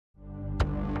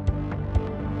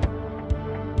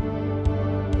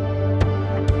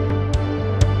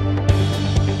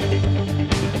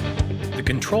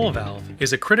control valve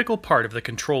is a critical part of the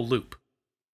control loop.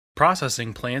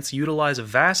 Processing plants utilize a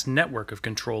vast network of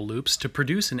control loops to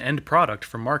produce an end product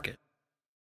for market.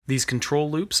 These control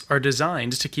loops are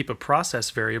designed to keep a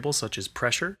process variable such as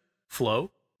pressure,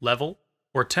 flow, level,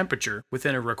 or temperature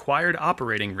within a required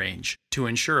operating range to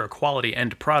ensure a quality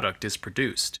end product is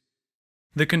produced.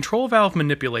 The control valve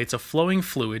manipulates a flowing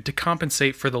fluid to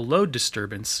compensate for the load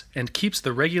disturbance and keeps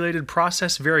the regulated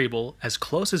process variable as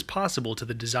close as possible to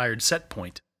the desired set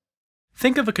point.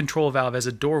 Think of a control valve as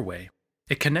a doorway.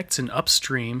 It connects an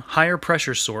upstream, higher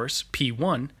pressure source,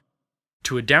 P1,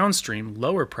 to a downstream,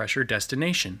 lower pressure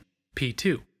destination,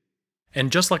 P2.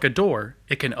 And just like a door,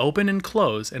 it can open and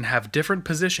close and have different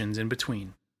positions in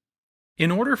between. In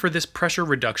order for this pressure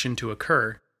reduction to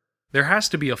occur, there has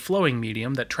to be a flowing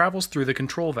medium that travels through the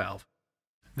control valve.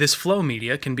 This flow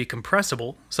media can be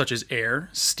compressible, such as air,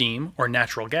 steam, or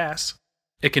natural gas.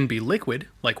 It can be liquid,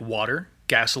 like water,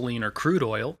 gasoline, or crude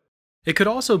oil. It could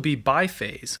also be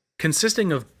biphase,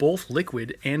 consisting of both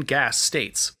liquid and gas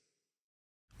states.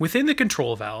 Within the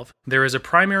control valve, there is a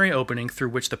primary opening through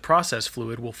which the process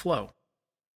fluid will flow.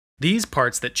 These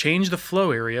parts that change the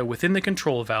flow area within the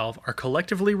control valve are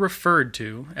collectively referred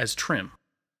to as trim.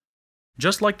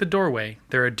 Just like the doorway,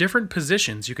 there are different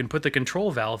positions you can put the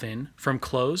control valve in, from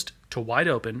closed to wide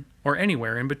open or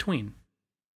anywhere in between.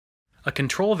 A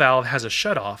control valve has a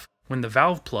shutoff when the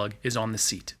valve plug is on the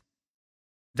seat.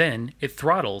 Then it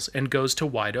throttles and goes to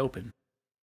wide open.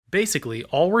 Basically,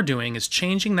 all we're doing is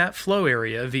changing that flow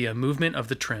area via movement of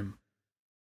the trim.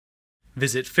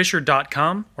 Visit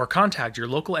Fisher.com or contact your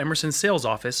local Emerson sales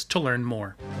office to learn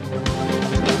more.